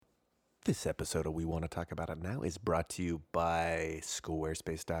This episode of We Want to Talk About It Now is brought to you by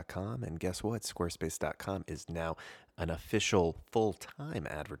Squarespace.com. And guess what? Squarespace.com is now an official full-time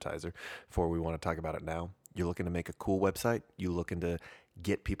advertiser for We Want to Talk About It Now. You're looking to make a cool website? You looking to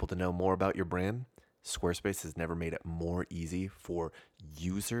get people to know more about your brand? Squarespace has never made it more easy for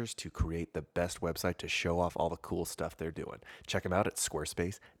users to create the best website to show off all the cool stuff they're doing. Check them out at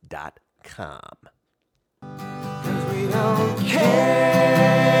squarespace.com. 'Cause we don't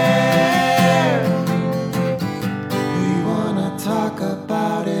care. We want to talk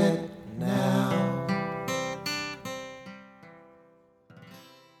about it now.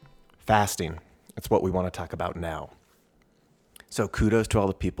 Fasting. It's what we want to talk about now. So kudos to all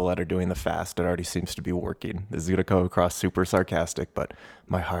the people that are doing the fast. It already seems to be working. This is going to come across super sarcastic, but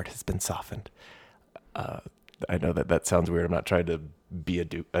my heart has been softened. I know that sounds weird. I'm not trying to be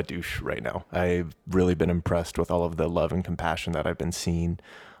a douche right now. I've really been impressed with all of the love and compassion that I've been seeing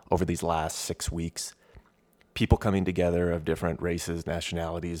over these last 6 weeks. People coming together of different races,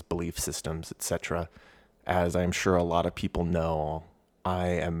 nationalities, belief systems, etc. As I'm sure a lot of people know,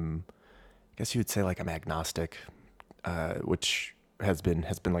 I guess you would say like I'm agnostic, which has been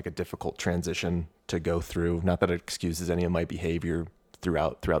like a difficult transition to go through. Not that it excuses any of my behavior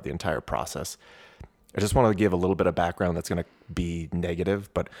throughout the entire process. I just want to give a little bit of background that's going to be negative,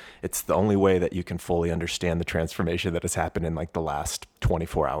 but it's the only way that you can fully understand the transformation that has happened in like the last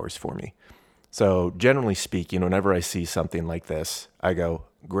 24 hours for me. So generally speaking, whenever I see something like this, I go,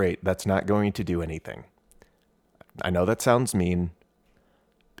 great, that's not going to do anything. I know that sounds mean,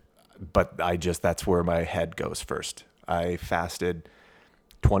 but that's where my head goes first. I fasted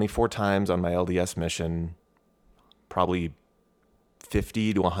 24 times on my LDS mission, probably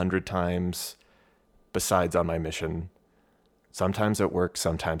 50 to 100 times besides on my mission. Sometimes it works,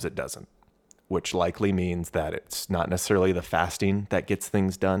 sometimes it doesn't, which likely means that it's not necessarily the fasting that gets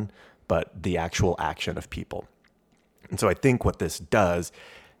things done, but the actual action of people. And so I think what this does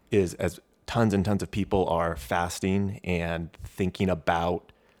is, as tons and tons of people are fasting and thinking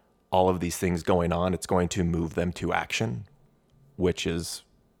about all of these things going on, it's going to move them to action, which is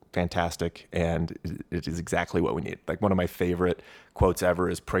fantastic. And it is exactly what we need. Like one of my favorite quotes ever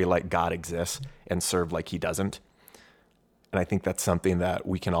is pray like God exists and serve like he doesn't. And I think that's something that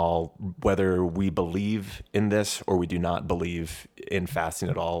we can all, whether we believe in this or we do not believe in fasting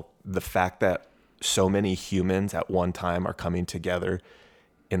at all, the fact that so many humans at one time are coming together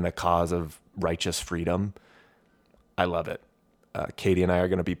in the cause of righteous freedom, I love it. Katie and I are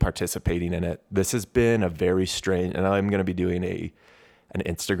going to be participating in it. This has been a very strange, and I'm going to be doing an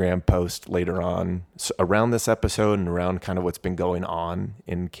Instagram post later on around this episode and around kind of what's been going on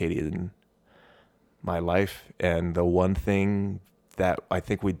in Katie and my life. And the one thing that I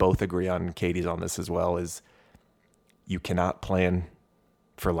think we both agree on, and Katie's on this as well, is you cannot plan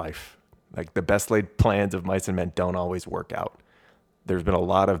for life. Like the best laid plans of mice and men don't always work out. There's been a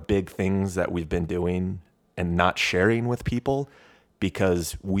lot of big things that we've been doing and not sharing with people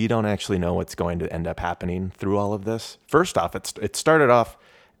because we don't actually know what's going to end up happening through all of this. First off, it started off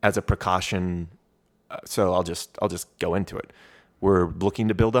as a precaution. So I'll just go into it. We're looking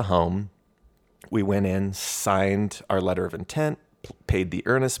to build a home. We went in, signed our letter of intent, paid the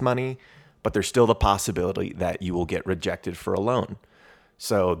earnest money, but there's still the possibility that you will get rejected for a loan.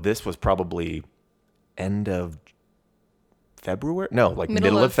 So this was probably end of February? No, like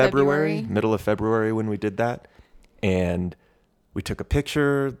middle of February. Middle of February when we did that. And we took a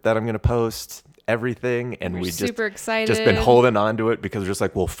picture that I'm going to post, everything. And we super excited. Just been holding on to it because we're just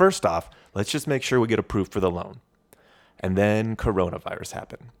like, well, first off, let's just make sure we get approved for the loan. And then coronavirus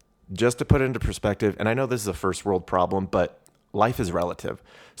happened. Just to put it into perspective, and I know this is a first world problem, but life is relative.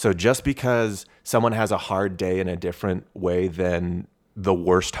 So just because someone has a hard day in a different way than the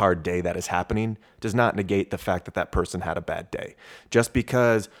worst hard day that is happening does not negate the fact that that person had a bad day. Just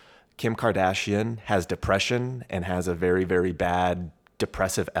because Kim Kardashian has depression and has a very, very bad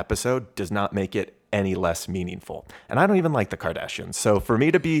depressive episode does not make it any less meaningful. And I don't even like the Kardashians. So for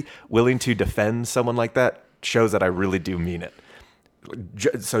me to be willing to defend someone like that shows that I really do mean it.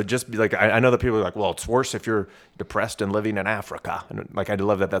 So just be like, I know that people are like, well, it's worse if you're depressed and living in Africa. And like, I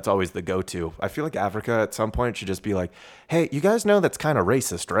love that that's always the go-to. I feel like Africa at some point should just be like, hey, you guys know that's kind of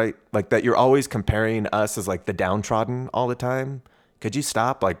racist, right? Like that you're always comparing us as like the downtrodden all the time. Could you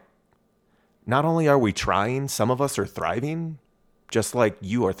stop? Like, not only are we trying, some of us are thriving, just like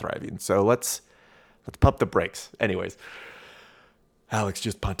you are thriving. So let's pump the brakes. Anyways, Alex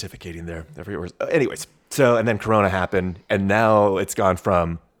just pontificating there. Anyways. So, and then Corona happened, and now it's gone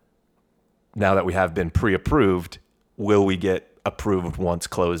from, now that we have been pre-approved, will we get approved once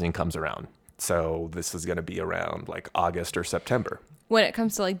closing comes around? So this is going to be around like August or September. when it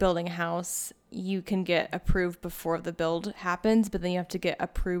comes to like building a house, you can get approved before the build happens, but then you have to get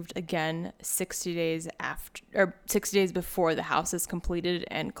approved again 60 days after, or 60 days before the house is completed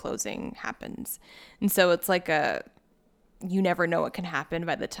and closing happens. And so it's like you never know what can happen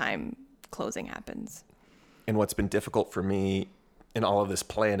by the time closing happens. And what's been difficult for me in all of this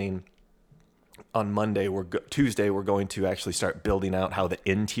planning, on Monday, Tuesday, we're going to actually start building out how the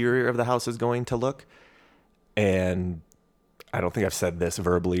interior of the house is going to look. And I don't think I've said this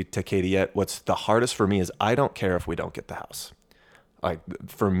verbally to Katie yet. What's the hardest for me is I don't care if we don't get the house. Like,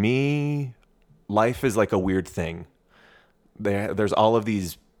 for me, life is like a weird thing. There's all of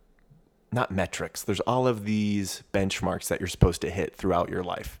these, not metrics, there's all of these benchmarks that you're supposed to hit throughout your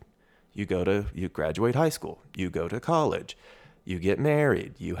life. You graduate high school, you go to college, you get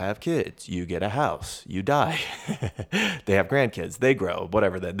married, you have kids, you get a house, you die. They have grandkids, they grow,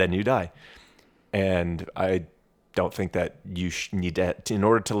 whatever, then you die. And I don't think that you need to, in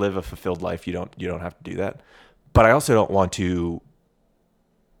order to live a fulfilled life, you don't have to do that. But I also don't want to,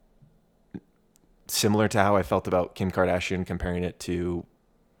 similar to how I felt about Kim Kardashian, comparing it to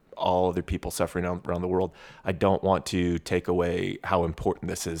all other people suffering around the world, I don't want to take away how important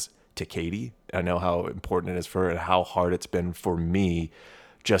this is to Katie. I know how important it is for her and how hard it's been for me,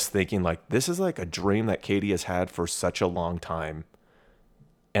 just thinking like, this is like a dream that Katie has had for such a long time,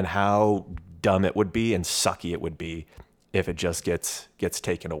 and how dumb it would be and sucky it would be if it just gets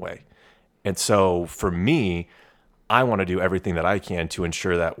taken away. And so for me, I want to do everything that I can to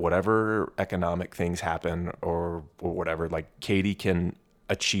ensure that whatever economic things happen or whatever, like Katie can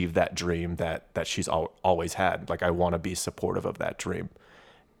achieve that dream that she's always had. Like, I want to be supportive of that dream.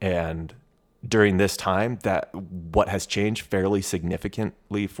 And during this time, that what has changed fairly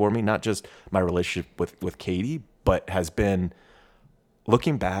significantly for me, not just my relationship with Katie, but has been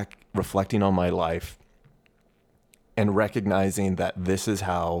looking back, reflecting on my life, and recognizing that this is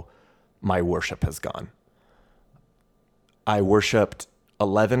how my worship has gone. I worshiped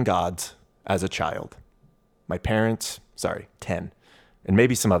 11 gods as a child. My parents, 10, and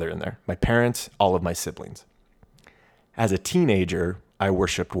maybe some other in there. My parents, all of my siblings. As a teenager, I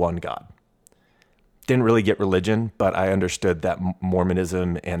worshiped one God. Didn't really get religion, but I understood that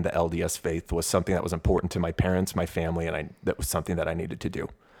Mormonism and the LDS faith was something that was important to my parents, my family, and that was something that I needed to do.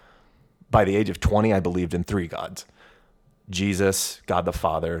 By the age of 20, I believed in 3 gods: Jesus, God the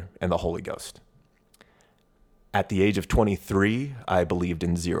Father, and the Holy Ghost. At the age of 23, I believed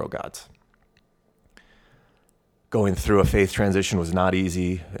in 0 gods. Going through a faith transition was not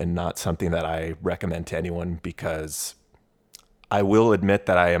easy and not something that I recommend to anyone, because I will admit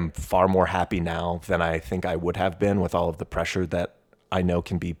that I am far more happy now than I think I would have been with all of the pressure that I know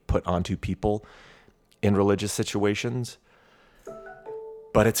can be put onto people in religious situations.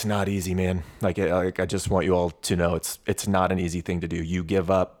 But it's not easy, man. Like I just want you all to know it's not an easy thing to do. You give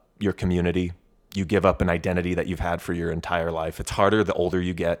up your community. You give up an identity that you've had for your entire life. It's harder the older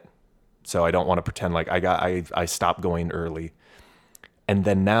you get. So I don't want to pretend like I stopped going early. And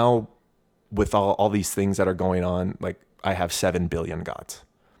then now with all these things that are going on, like, I have 7 billion gods.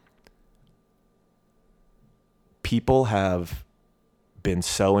 People have been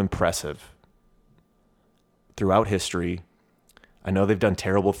so impressive throughout history. I know they've done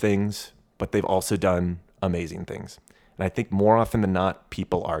terrible things, but they've also done amazing things. And I think more often than not,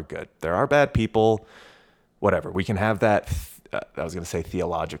 people are good. There are bad people, whatever. We can have that, I was going to say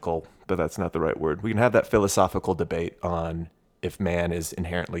theological, but that's not the right word. We can have that philosophical debate on if man is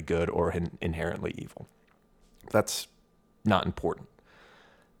inherently good or inherently evil. That's not important.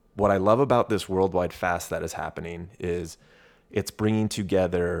 What I love about this worldwide fast that is happening is it's bringing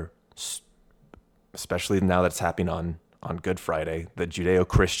together, especially now that it's happening on Good Friday, the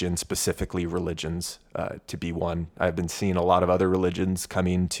Judeo-Christian, specifically religions, to be one. I've been seeing a lot of other religions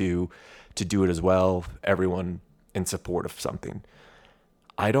coming to do it as well, everyone in support of something.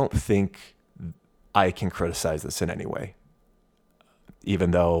 I don't think I can criticize this in any way,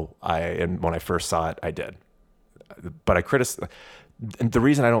 even though when I first saw it, I did. But and the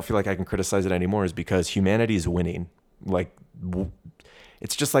reason I don't feel like I can criticize it anymore is because humanity is winning. Like,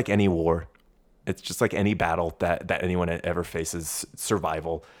 it's just like any war. It's just like any battle that anyone ever faces,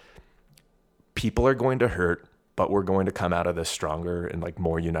 survival. People are going to hurt, but we're going to come out of this stronger and like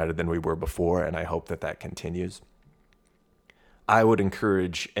more united than we were before. And I hope that continues. I would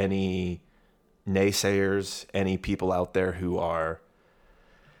encourage any naysayers, any people out there who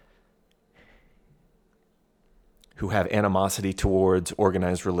have animosity towards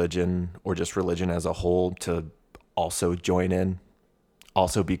organized religion or just religion as a whole, to also join in,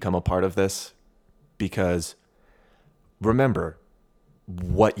 also become a part of this. Because remember,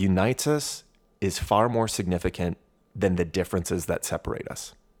 what unites us is far more significant than the differences that separate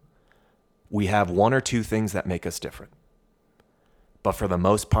us. We have one or two things that make us different, but for the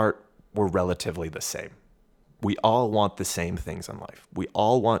most part, we're relatively the same. We all want the same things in life. We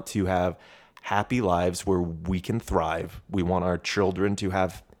all want to have happy lives where we can thrive. We want our children to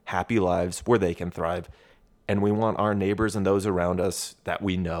have happy lives where they can thrive. And we want our neighbors and those around us that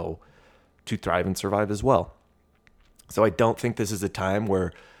we know to thrive and survive as well. So I don't think this is a time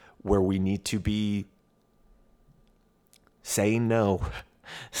where we need to be saying no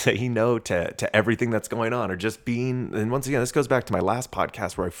to everything that's going on, or just being, and once again, this goes back to my last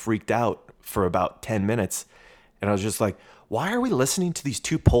podcast where I freaked out for about 10 minutes. And I was just like, why are we listening to these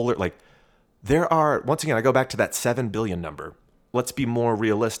two polar, like there are, once again, I go back to that 7 billion number. Let's be more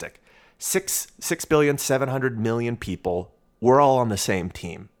realistic. 6,700,000,000 people, we're all on the same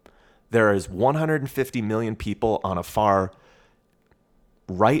team. There is 150 million people on a far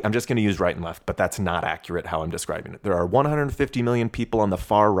right. I'm just going to use right and left, but that's not accurate how I'm describing it. There are 150 million people on the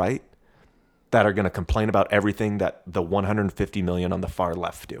far right that are going to complain about everything that the 150 million on the far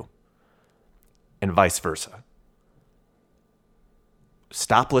left do, and vice versa.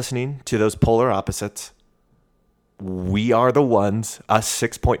 Stop listening to those polar opposites. We are the ones, us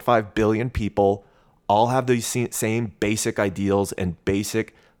 6.5 billion people, all have these same basic ideals and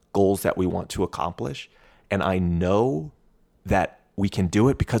basic goals that we want to accomplish. And I know that we can do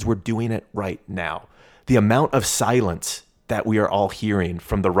it because we're doing it right now. The amount of silence that we are all hearing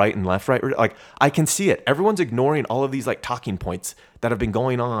from the right and left, right? Like, I can see it. Everyone's ignoring all of these like talking points that have been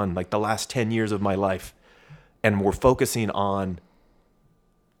going on like the last 10 years of my life. And we're focusing on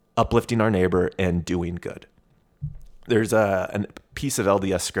uplifting our neighbor and doing good. There's a piece of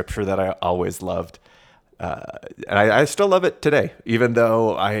LDS scripture that I always loved. And I still love it today, even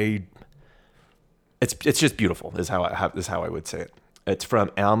though it's just beautiful is how I would say it. It's from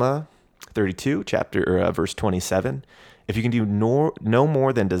Alma 32, verse 27. If you can do no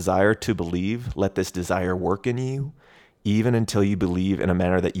more than desire to believe, let this desire work in you, even until you believe in a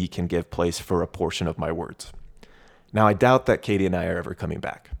manner that ye can give place for a portion of my words. Now, I doubt that Katie and I are ever coming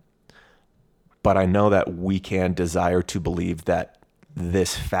back, but I know that we can desire to believe that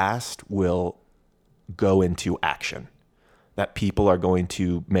this fast will go into action, that people are going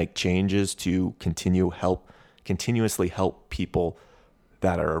to make changes to continuously help people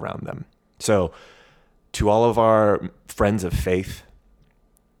that are around them. So to all of our friends of faith,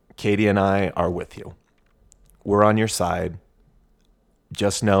 Katie and I are with you. We're on your side.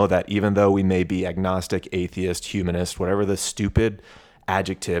 Just know that even though we may be agnostic, atheist, humanist, whatever the stupid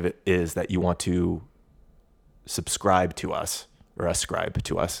adjective is that you want to subscribe to us or ascribe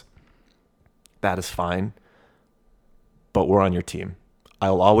to us, that is fine. But we're on your team.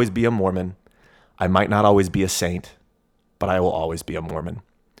 I will always be a Mormon. I might not always be a saint, but I will always be a Mormon.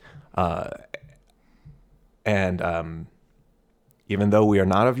 And even though we are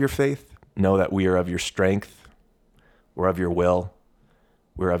not of your faith, know that we are of your strength, we're of your will,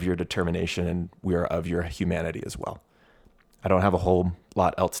 we're of your determination, and we are of your humanity as well. I don't have a whole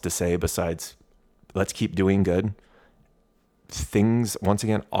lot else to say besides let's keep doing good. Things, once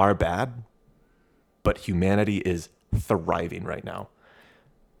again, are bad, but humanity is thriving right now.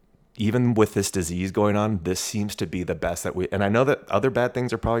 Even with this disease going on, this seems to be the best that and I know that other bad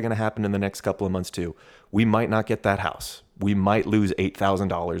things are probably going to happen in the next couple of months too. We might not get that house. We might lose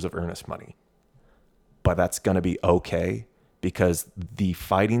 $8,000 of earnest money, but that's going to be okay because the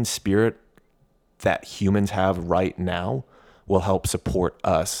fighting spirit that humans have right now will help support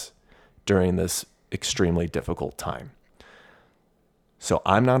us during this extremely difficult time. So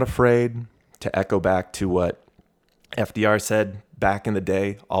I'm not afraid to echo back to what FDR said back in the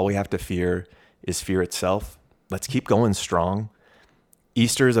day. All we have to fear is fear itself. Let's keep going strong.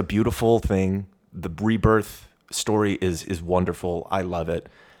 Easter is a beautiful thing. The rebirth story is wonderful. I love it.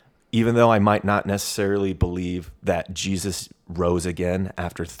 Even though I might not necessarily believe that Jesus rose again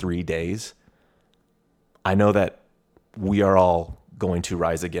after 3 days, I know that we are all going to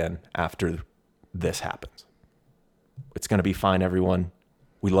rise again after this happens. It's going to be fine, everyone.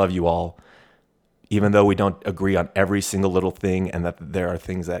 We love you all. Even though we don't agree on every single little thing and that there are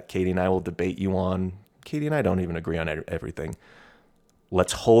things that Katie and I will debate you on. Katie and I don't even agree on everything.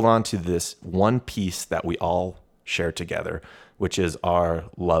 Let's hold on to this one piece that we all share together, which is our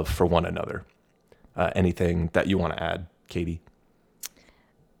love for one another. Anything that you want to add, Katie?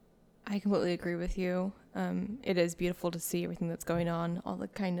 I completely agree with you. It is beautiful to see everything that's going on, all the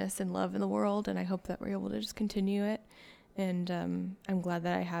kindness and love in the world, and I hope that we're able to just continue it. And I'm glad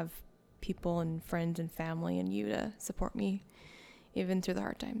that I have people and friends and family and you to support me even through the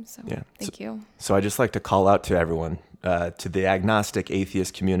hard times. So yeah. Thank you. So I just like to call out to everyone, to the agnostic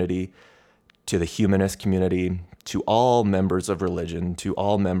atheist community, to the humanist community, to all members of religion, to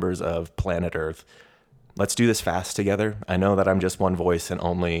all members of planet Earth. Let's do this fast together. I know that I'm just one voice and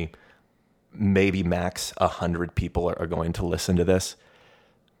only maybe max 100 people are going to listen to this.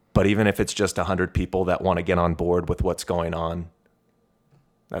 But even if it's just 100 people that want to get on board with what's going on,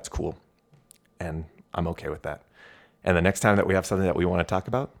 that's cool. And I'm okay with that. And the next time that we have something that we want to talk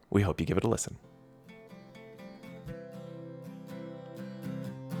about, we hope you give it a listen.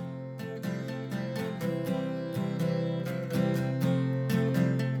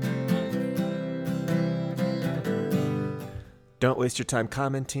 Don't waste your time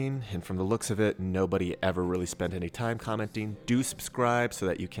commenting, and from the looks of it, nobody ever really spent any time commenting. Do subscribe so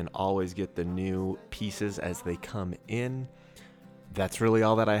that you can always get the new pieces as they come in. That's really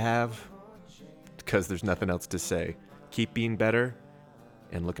all that I have, because there's nothing else to say. Keep being better,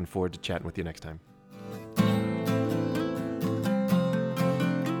 and looking forward to chatting with you next time.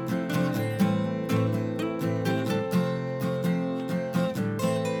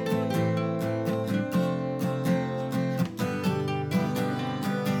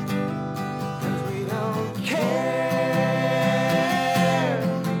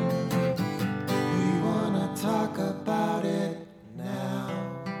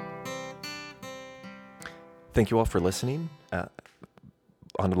 Thank you all for listening.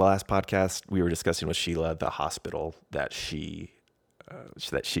 On the last podcast, we were discussing with Sheila the hospital that she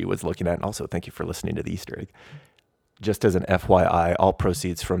was looking at. And also, thank you for listening to the Easter egg. Just as an FYI, all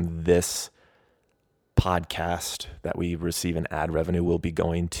proceeds from this podcast that we receive in ad revenue will be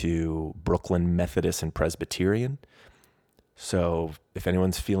going to Brooklyn Methodist and Presbyterian. So if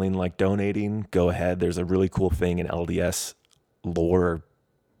anyone's feeling like donating, go ahead. There's a really cool thing in LDS lore.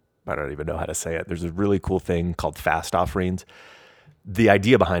 I don't even know how to say it. There's a really cool thing called fast offerings. The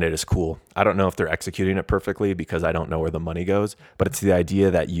idea behind it is cool. I don't know if they're executing it perfectly because I don't know where the money goes, but it's the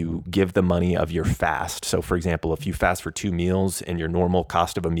idea that you give the money of your fast. So for example, if you fast for 2 meals and your normal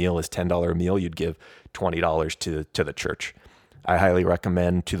cost of a meal is $10 a meal, you'd give $20 to the church. I highly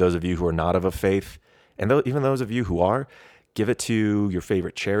recommend to those of you who are not of a faith, and even those of you who are, give it to your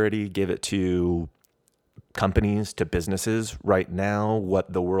favorite charity, give it to companies, to businesses. Right now,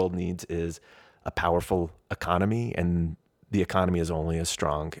 what the world needs is a powerful economy, and the economy is only as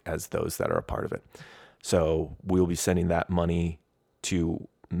strong as those that are a part of it. So we'll be sending that money to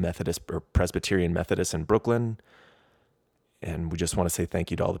Methodist or Presbyterian Methodist in Brooklyn. And we just want to say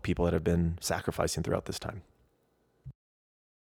thank you to all the people that have been sacrificing throughout this time.